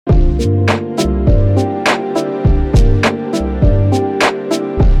Kingdom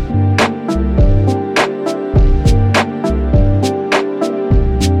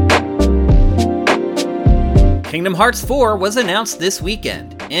Hearts 4 was announced this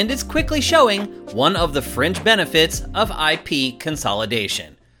weekend, and it's quickly showing one of the fringe benefits of IP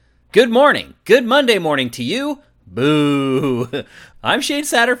consolidation. Good morning, good Monday morning to you. Boo! I'm Shane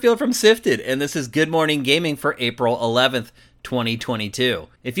Satterfield from Sifted, and this is Good Morning Gaming for April 11th, 2022.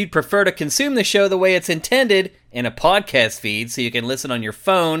 If you'd prefer to consume the show the way it's intended, in a podcast feed so you can listen on your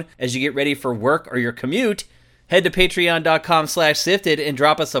phone as you get ready for work or your commute, head to patreon.com/sifted and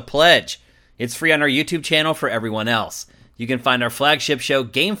drop us a pledge. It's free on our YouTube channel for everyone else. You can find our flagship show,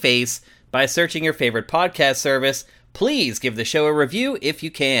 Game Face, by searching your favorite podcast service. Please give the show a review if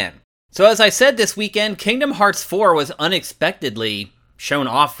you can. So as I said this weekend, Kingdom Hearts 4 was unexpectedly shown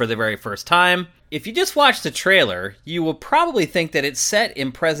off for the very first time. If you just watch the trailer, you will probably think that it's set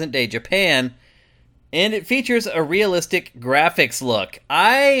in present-day Japan, and it features a realistic graphics look.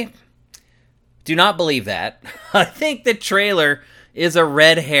 I do not believe that. I think the trailer is a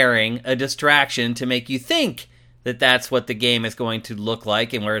red herring, a distraction to make you think that that's what the game is going to look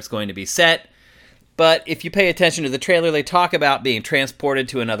like and where it's going to be set. But if you pay attention to the trailer, they talk about being transported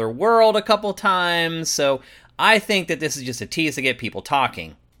to another world a couple times, so I think that this is just a tease to get people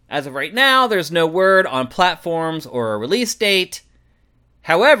talking. As of right now, there's no word on platforms or a release date.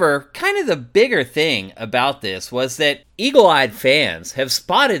 However, kind of the bigger thing about this was that eagle-eyed fans have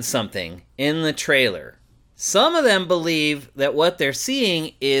spotted something in the trailer. Some of them believe that what they're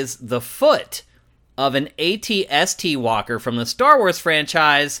seeing is the foot of an AT-ST walker from the Star Wars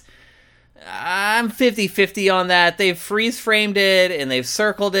franchise. I'm 50-50 on that. They've freeze-framed it, and they've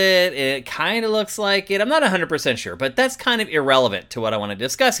circled it, and it kind of looks like it. I'm not 100% sure, but that's kind of irrelevant to what I want to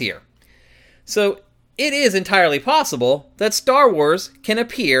discuss here. So, it is entirely possible that Star Wars can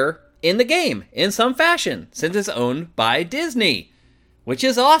appear in the game in some fashion, since it's owned by Disney, which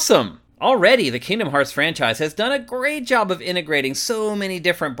is awesome. Already, the Kingdom Hearts franchise has done a great job of integrating so many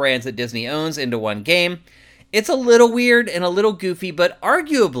different brands that Disney owns into one game. It's a little weird and a little goofy, but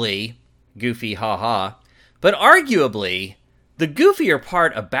arguably, goofy haha, but arguably, the goofier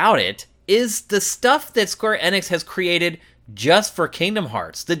part about it is the stuff that Square Enix has created just for Kingdom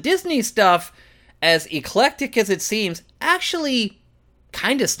Hearts. The Disney stuff, as eclectic as it seems, actually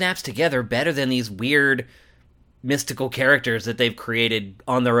kind of snaps together better than these weird mystical characters that they've created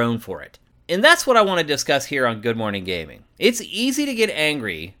on their own for it. And that's what I want to discuss here on Good Morning Gaming. It's easy to get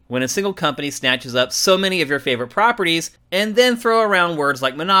angry when a single company snatches up so many of your favorite properties and then throw around words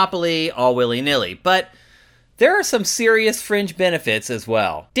like monopoly all willy-nilly, but there are some serious fringe benefits as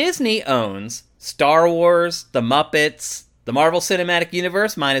well. Disney owns Star Wars, The Muppets, the Marvel Cinematic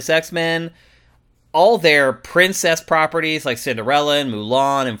Universe minus X-Men, all their princess properties like Cinderella and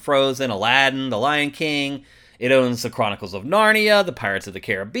Mulan and Frozen, Aladdin, The Lion King. It owns the Chronicles of Narnia, the Pirates of the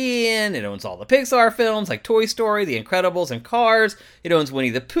Caribbean. It owns all the Pixar films like Toy Story, The Incredibles, and Cars. It owns Winnie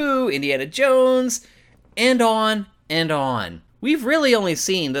the Pooh, Indiana Jones, and on and on. We've really only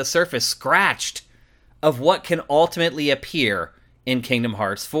seen the surface scratched of what can ultimately appear in Kingdom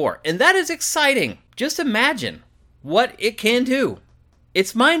Hearts 4. And that is exciting. Just imagine what it can do.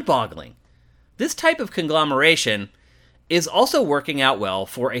 It's mind-boggling. This type of conglomeration is also working out well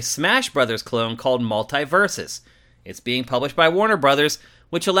for a Smash Bros. Clone called Multiversus. It's being published by Warner Bros.,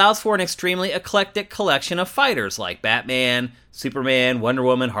 which allows for an extremely eclectic collection of fighters like Batman, Superman, Wonder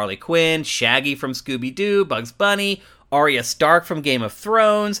Woman, Harley Quinn, Shaggy from Scooby-Doo, Bugs Bunny, Arya Stark from Game of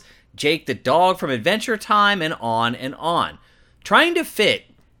Thrones, Jake the Dog from Adventure Time, and on and on. Trying to fit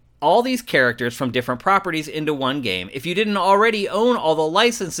all these characters from different properties into one game, if you didn't already own all the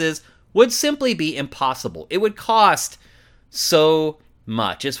licenses, would simply be impossible. It would cost so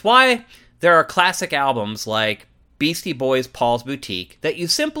much. It's why there are classic albums like Beastie Boys' Paul's Boutique that you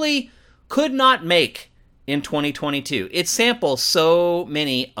simply could not make in 2022. It samples so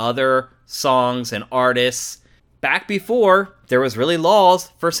many other songs and artists back before there was really laws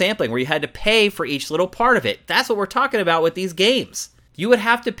for sampling where you had to pay for each little part of it. That's what we're talking about with these games. You would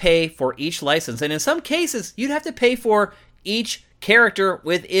have to pay for each license, and in some cases, you'd have to pay for each character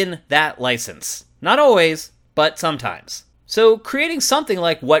within that license. Not always, but sometimes. So creating something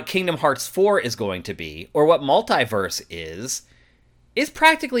like what Kingdom Hearts 4 is going to be, or what Multiverse is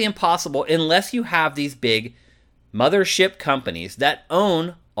practically impossible unless you have these big mothership companies that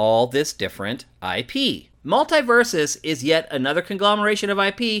own all this different IP. Multiversus is yet another conglomeration of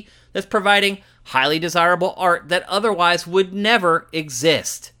IP that's providing highly desirable art that otherwise would never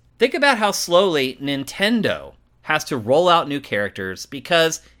exist. Think about how slowly Nintendo has to roll out new characters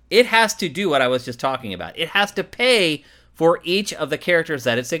because it has to do what I was just talking about. It has to pay for each of the characters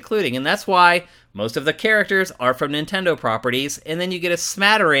that it's including. And that's why most of the characters are from Nintendo properties, and then you get a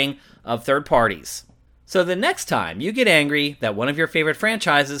smattering of third parties. So the next time you get angry that one of your favorite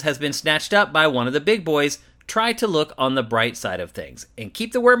franchises has been snatched up by one of the big boys, try to look on the bright side of things, and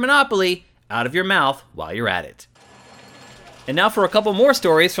keep the word Monopoly out of your mouth while you're at it. And now for a couple more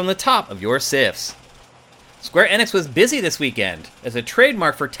stories from the top of your SIFs. Square Enix was busy this weekend, as a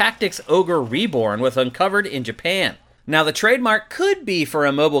trademark for Tactics Ogre Reborn was uncovered in Japan. Now the trademark could be for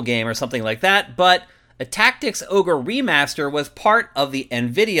a mobile game or something like that, but a Tactics Ogre remaster was part of the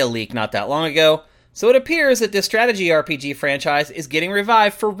Nvidia leak not that long ago, so it appears that this strategy RPG franchise is getting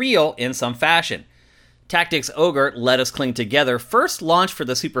revived for real in some fashion. Tactics Ogre Let Us Cling Together first launched for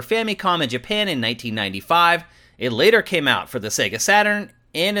the Super Famicom in Japan in 1995. It later came out for the Sega Saturn,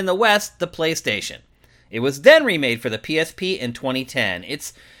 and in the West, the PlayStation. It was then remade for the PSP in 2010.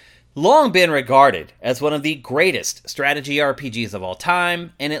 It's long been regarded as one of the greatest strategy RPGs of all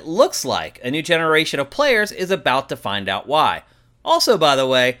time, and it looks like a new generation of players is about to find out why. Also, by the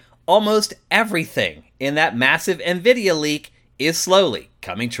way, almost everything in that massive Nvidia leak is slowly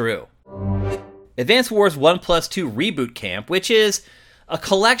coming true. Advance Wars 1+2 Reboot Camp, which is a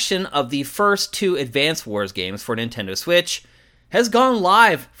collection of the first two Advance Wars games for Nintendo Switch, has gone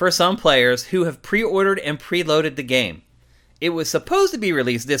live for some players who have pre-ordered and preloaded the game. It was supposed to be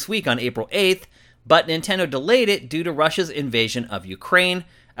released this week on April 8th, but Nintendo delayed it due to Russia's invasion of Ukraine,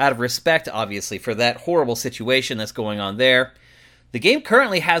 out of respect, obviously, for that horrible situation that's going on there. The game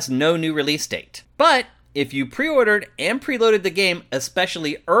currently has no new release date, but if you pre-ordered and preloaded the game,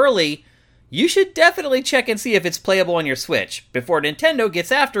 especially early, you should definitely check and see if it's playable on your Switch before Nintendo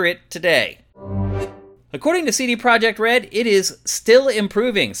gets after it today. According to CD Projekt Red, it is still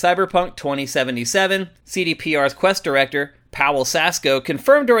improving Cyberpunk 2077. CDPR's Quest director, Powell Sasko,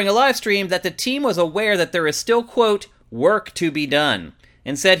 confirmed during a live stream that the team was aware that there is still, quote, work to be done,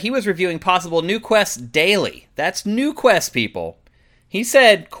 and said he was reviewing possible new quests daily. That's new quests, people. He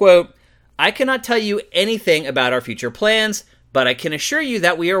said, quote, I cannot tell you anything about our future plans, but I can assure you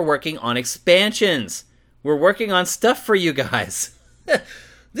that we are working on expansions. We're working on stuff for you guys.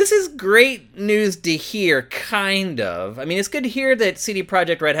 This is great news to hear, kind of. I mean, it's good to hear that CD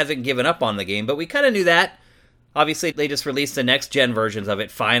Projekt Red hasn't given up on the game, but we kind of knew that. Obviously, they just released the next-gen versions of it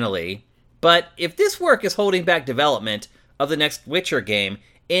finally. But if this work is holding back development of the next Witcher game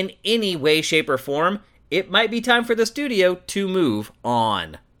in any way, shape, or form, it might be time for the studio to move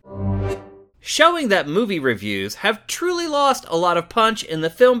on. Showing that movie reviews have truly lost a lot of punch in the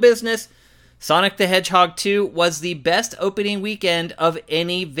film business, Sonic the Hedgehog 2 was the best opening weekend of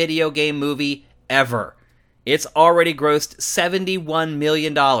any video game movie ever. It's already grossed $71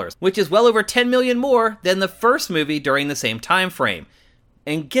 million, which is well over $10 million more than the first movie during the same time frame.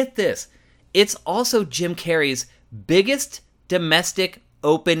 And get this, it's also Jim Carrey's biggest domestic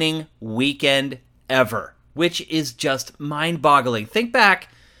opening weekend ever, which is just mind-boggling. Think back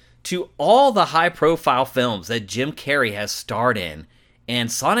to all the high-profile films that Jim Carrey has starred in,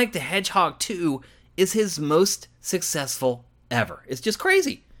 and Sonic the Hedgehog 2 is his most successful ever. It's just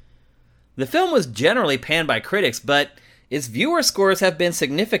crazy. The film was generally panned by critics, but its viewer scores have been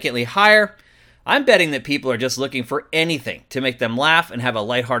significantly higher. I'm betting that people are just looking for anything to make them laugh and have a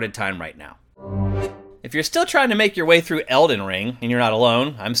lighthearted time right now. If you're still trying to make your way through Elden Ring, and you're not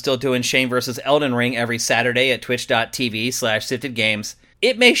alone, I'm still doing Shane vs. Elden Ring every Saturday at twitch.tv/SiftedGames.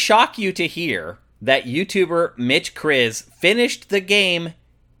 It may shock you to hear that YouTuber Mitch Kriz finished the game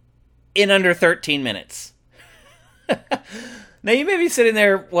in under 13 minutes. Now, you may be sitting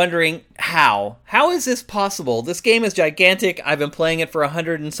there wondering, how? How is this possible? This game is gigantic. I've been playing it for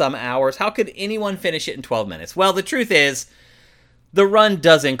 100 and some hours. How could anyone finish it in 12 minutes? Well, the truth is, the run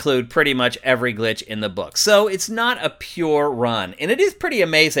does include pretty much every glitch in the book. So it's not a pure run. And it is pretty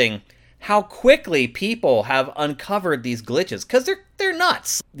amazing how quickly people have uncovered these glitches, because they're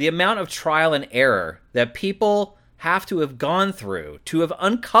nuts. The amount of trial and error that people have to have gone through to have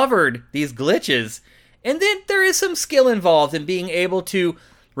uncovered these glitches, and then there is some skill involved in being able to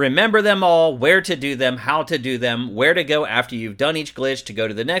remember them all, where to do them, how to do them, where to go after you've done each glitch, to go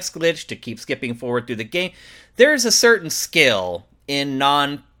to the next glitch, to keep skipping forward through the game. There's a certain skill in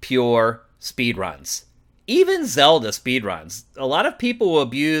non-pure speedruns. Even Zelda speedruns. A lot of people will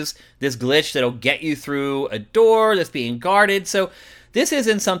abuse this glitch that'll get you through a door that's being guarded, so this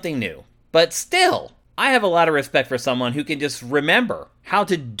isn't something new. But still, I have a lot of respect for someone who can just remember how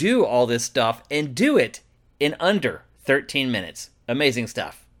to do all this stuff and do it in under 13 minutes. Amazing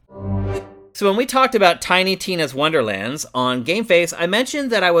stuff. So when we talked about Tiny Tina's Wonderlands on GameFace, I mentioned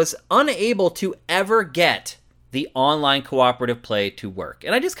that I was unable to ever get the online cooperative play to work.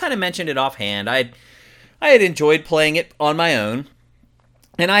 And I just kind of mentioned it offhand. I had enjoyed playing it on my own,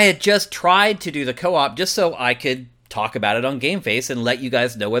 and I had just tried to do the co-op just so I could talk about it on GameFace and let you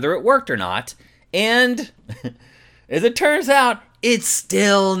guys know whether it worked or not. And as it turns out, it's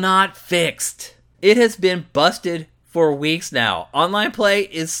still not fixed. It has been busted for weeks now. Online play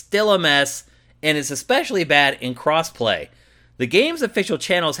is still a mess, and it's especially bad in crossplay. The game's official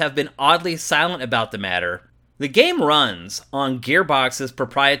channels have been oddly silent about the matter. The game runs on Gearbox's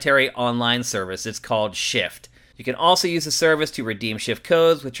proprietary online service. It's called Shift. You can also use the service to redeem Shift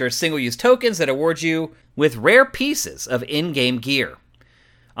codes, which are single-use tokens that award you with rare pieces of in-game gear.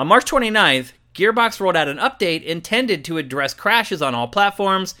 On March 29th, Gearbox rolled out an update intended to address crashes on all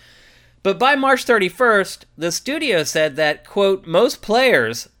platforms, but by March 31st, the studio said that, quote, most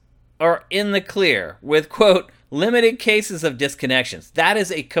players are in the clear with, quote, limited cases of disconnections. That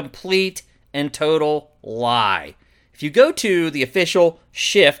is a complete and total lie. If you go to the official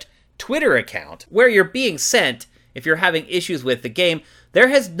Shift Twitter account, where you're being sent if you're having issues with the game, there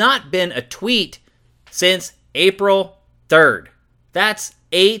has not been a tweet since April 3rd. That's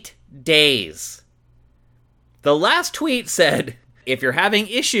 8 days. The last tweet said, if you're having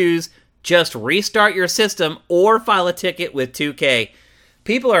issues, just restart your system or file a ticket with 2K.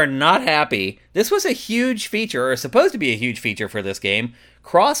 People are not happy. This was a huge feature, or supposed to be a huge feature for this game.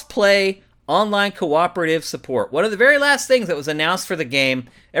 Cross-play online cooperative support. One of the very last things that was announced for the game.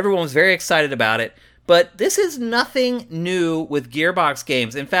 Everyone was very excited about it. But this is nothing new with Gearbox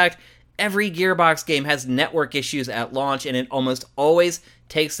games. In fact, every Gearbox game has network issues at launch, and it almost always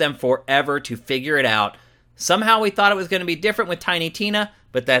takes them forever to figure it out. Somehow we thought it was going to be different with Tiny Tina,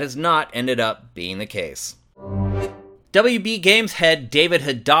 but that has not ended up being the case. WB Games head David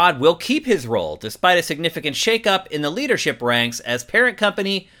Haddad will keep his role despite a significant shakeup in the leadership ranks as parent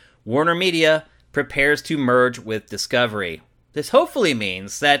company Warner Media prepares to merge with Discovery. This hopefully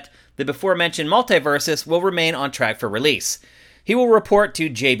means that the before-mentioned Multiversus will remain on track for release. He will report to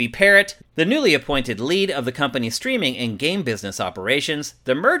J.B. Parrott, the newly appointed lead of the company's streaming and game business operations.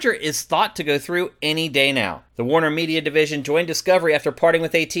 The merger is thought to go through any day now. The Warner Media division joined Discovery after parting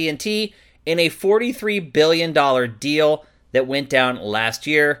with AT&T in a $43 billion deal that went down last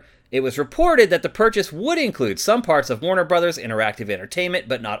year. It was reported that the purchase would include some parts of Warner Bros. Interactive Entertainment,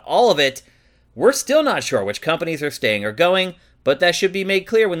 but not all of it. We're still not sure which companies are staying or going, but that should be made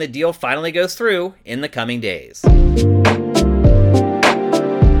clear when the deal finally goes through in the coming days.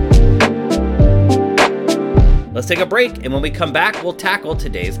 Let's take a break, and when we come back, we'll tackle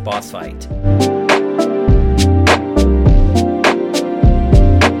today's boss fight.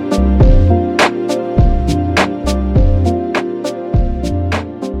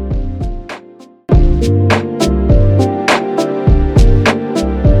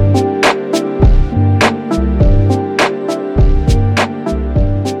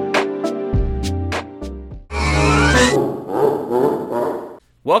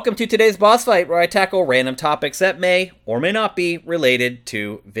 Welcome to today's boss fight, where I tackle random topics that may or may not be related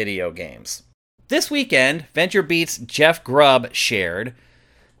to video games. This weekend, VentureBeat's Jeff Grubb shared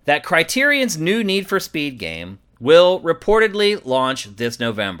that Criterion's new Need for Speed game will reportedly launch this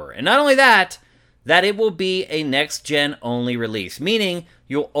November. And not only that it will be a next-gen only release, meaning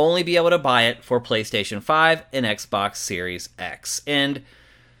you'll only be able to buy it for PlayStation 5 and Xbox Series X. And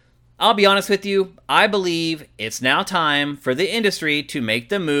I'll be honest with you, I believe it's now time for the industry to make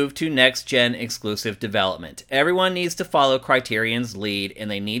the move to next-gen exclusive development. Everyone needs to follow Criterion's lead, and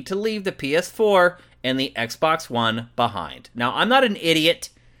they need to leave the PS4 and the Xbox One behind. Now, I'm not an idiot.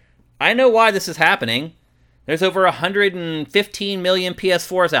 I know why this is happening. There's over 115 million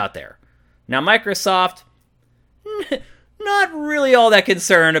PS4s out there. Now, Microsoft, not really all that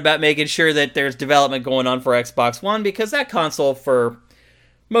concerned about making sure that there's development going on for Xbox One, because that console, for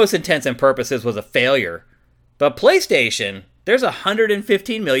most intents and purposes, was a failure. But PlayStation, there's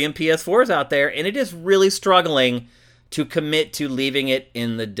 115 million PS4s out there, and it is really struggling to commit to leaving it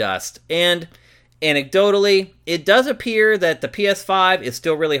in the dust. And anecdotally, it does appear that the PS5 is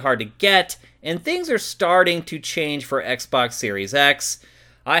still really hard to get, and things are starting to change for Xbox Series X.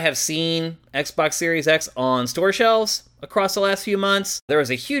 I have seen Xbox Series X on store shelves across the last few months. There was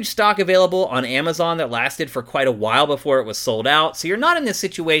a huge stock available on Amazon that lasted for quite a while before it was sold out. So you're not in this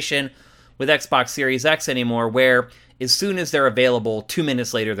situation with Xbox Series X anymore where as soon as they're available, 2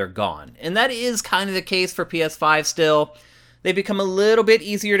 minutes later they're gone. And that is kind of the case for PS5 still. They become a little bit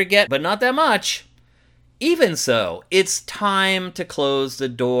easier to get, but not that much. Even so, it's time to close the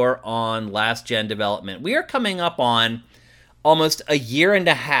door on last-gen development. We are coming up on almost a year and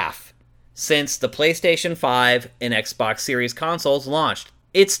a half since the PlayStation 5 and Xbox Series consoles launched.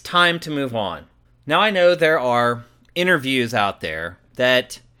 It's time to move on. Now, I know there are interviews out there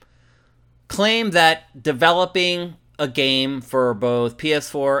that claim that developing a game for both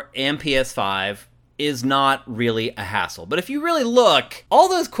PS4 and PS5 is not really a hassle. But if you really look, all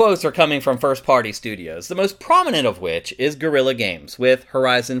those quotes are coming from first-party studios, the most prominent of which is Guerrilla Games with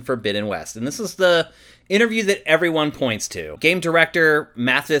Horizon Forbidden West. And this is the interview that everyone points to. Game director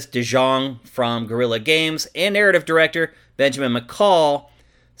Mathis de Jong from Guerrilla Games and narrative director Benjamin McCall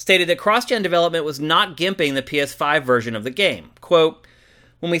stated that cross-gen development was not gimping the PS5 version of the game. Quote,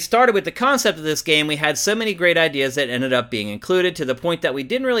 "When we started with the concept of this game, we had so many great ideas that ended up being included to the point that we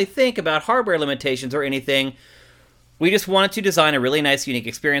didn't really think about hardware limitations or anything. We just wanted to design a really nice, unique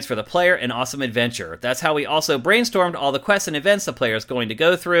experience for the player, an awesome adventure. That's how we also brainstormed all the quests and events the player is going to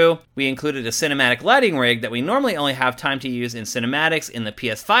go through. We included a cinematic lighting rig that we normally only have time to use in cinematics in the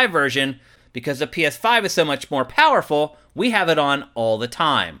PS5 version. Because the PS5 is so much more powerful, we have it on all the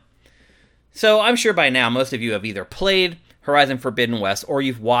time." So I'm sure by now most of you have either played Horizon Forbidden West or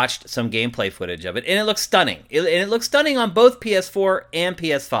you've watched some gameplay footage of it, and it looks stunning. It looks stunning on both PS4 and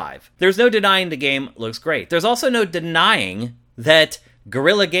PS5. There's no denying the game looks great. There's also no denying that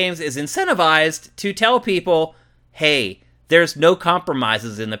Guerrilla Games is incentivized to tell people, hey, there's no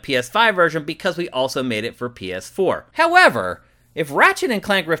compromises in the PS5 version because we also made it for PS4. However, if Ratchet &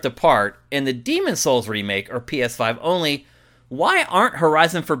 Clank Rift Apart and the Demon's Souls remake are PS5 only, why aren't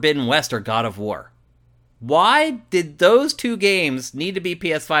Horizon Forbidden West or God of War? Why did those two games need to be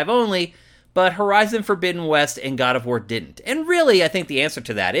PS5 only, but Horizon Forbidden West and God of War didn't? And really, I think the answer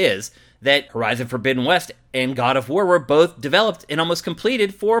to that is that Horizon Forbidden West and God of War were both developed and almost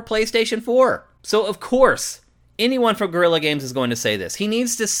completed for PlayStation 4. So, of course, anyone from Guerrilla Games is going to say this. He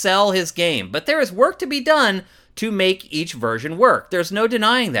needs to sell his game, but there is work to be done to make each version work. There's no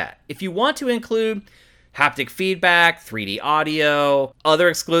denying that. If you want to include haptic feedback, 3D audio, other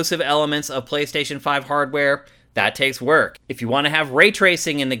exclusive elements of PlayStation 5 hardware, that takes work. If you want to have ray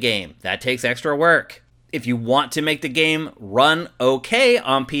tracing in the game, that takes extra work. If you want to make the game run okay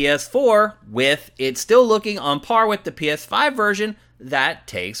on PS4 with it still looking on par with the PS5 version, that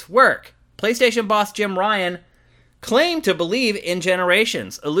takes work. PlayStation boss Jim Ryan claimed to believe in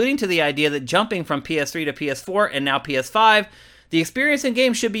generations, alluding to the idea that jumping from PS3 to PS4 and now PS5, the experience in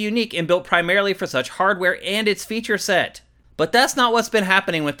games should be unique and built primarily for such hardware and its feature set. But that's not what's been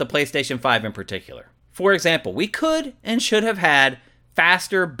happening with the PlayStation 5 in particular. For example, we could and should have had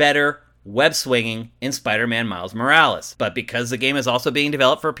faster, better web swinging in Spider-Man Miles Morales. But because the game is also being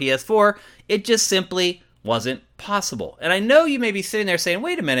developed for PS4, it just simply wasn't possible. And I know you may be sitting there saying,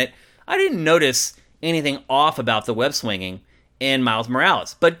 wait a minute, I didn't notice anything off about the web swinging in Miles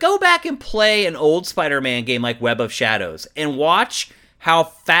Morales. But go back and play an old Spider-Man game like Web of Shadows and watch how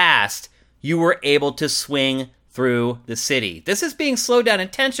fast you were able to swing through the city. This is being slowed down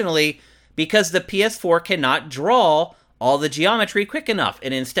intentionally because the PS4 cannot draw all the geometry quick enough.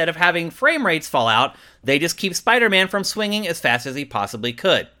 And instead of having frame rates fall out, they just keep Spider-Man from swinging as fast as he possibly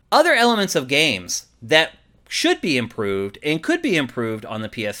could. Other elements of games that should be improved and could be improved on the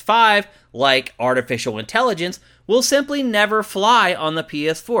PS5, like artificial intelligence, will simply never fly on the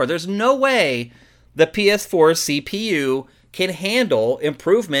PS4. There's no way the PS4 CPU can handle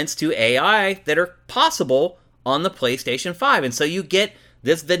improvements to AI that are possible on the PlayStation 5. And so you get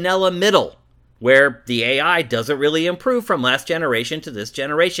this vanilla middle, where the AI doesn't really improve from last generation to this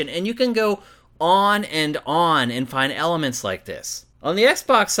generation. And you can go on and find elements like this. On the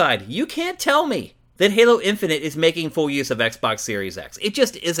Xbox side, you can't tell me that Halo Infinite is making full use of Xbox Series X. It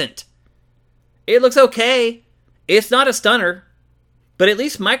just isn't. It looks okay. It's not a stunner. But at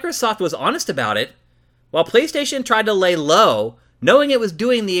least Microsoft was honest about it, while PlayStation tried to lay low, knowing it was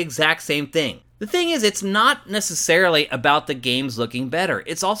doing the exact same thing. The thing is, it's not necessarily about the games looking better.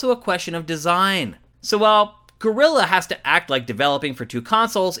 It's also a question of design. So while Guerrilla has to act like developing for two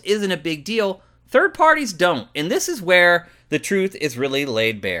consoles isn't a big deal, third parties don't. And this is where the truth is really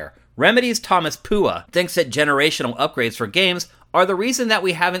laid bare. Remedy's Thomas Pua thinks that generational upgrades for games are the reason that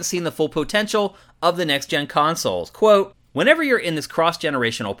we haven't seen the full potential of the next-gen consoles. Quote, "Whenever you're in this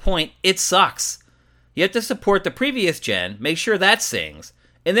cross-generational point, it sucks. You have to support the previous gen, make sure that sings,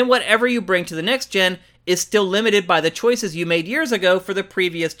 and then whatever you bring to the next gen is still limited by the choices you made years ago for the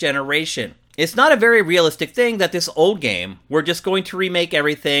previous generation. It's not a very realistic thing that this old game, we're just going to remake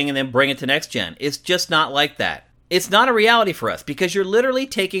everything and then bring it to next gen. It's just not like that. It's not a reality for us because you're literally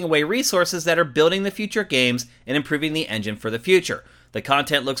taking away resources that are building the future games and improving the engine for the future. The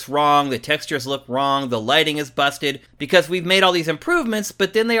content looks wrong, the textures look wrong, the lighting is busted because we've made all these improvements,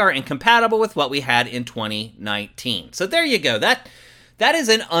 but then they are incompatible with what we had in 2019. So there you go. That is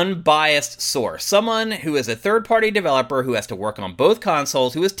an unbiased source. Someone who is a third-party developer who has to work on both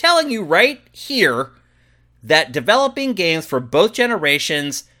consoles, who is telling you right here that developing games for both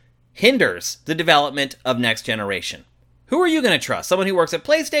generations hinders the development of next generation. Who are you going to trust? Someone who works at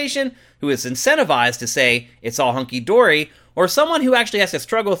PlayStation, who is incentivized to say it's all hunky-dory, or someone who actually has to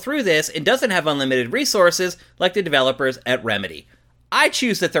struggle through this and doesn't have unlimited resources like the developers at Remedy? I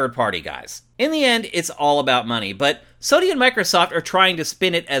choose the third party, guys. In the end, it's all about money, but Sony and Microsoft are trying to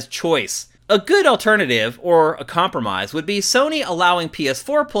spin it as choice. A good alternative, or a compromise, would be Sony allowing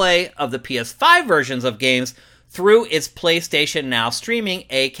PS4 play of the PS5 versions of games through its PlayStation Now streaming,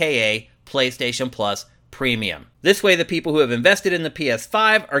 aka PlayStation Plus Premium. This way, the people who have invested in the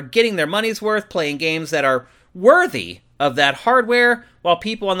PS5 are getting their money's worth playing games that are worthy of that hardware, while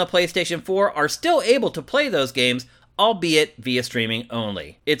people on the PlayStation 4 are still able to play those games, albeit via streaming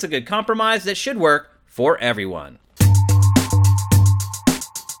only. It's a good compromise that should work for everyone.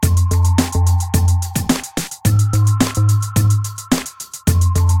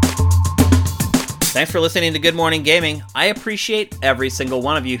 Thanks for listening to Good Morning Gaming. I appreciate every single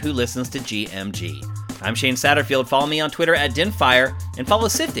one of you who listens to GMG. I'm Shane Satterfield. Follow me on Twitter at Dinfire and follow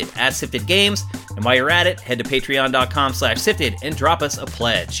Sifted at Sifted Games. And while you're at it, head to patreon.com/Sifted and drop us a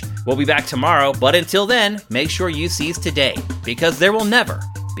pledge. We'll be back tomorrow, but until then, make sure you seize today, because there will never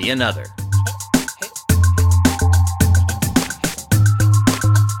be another.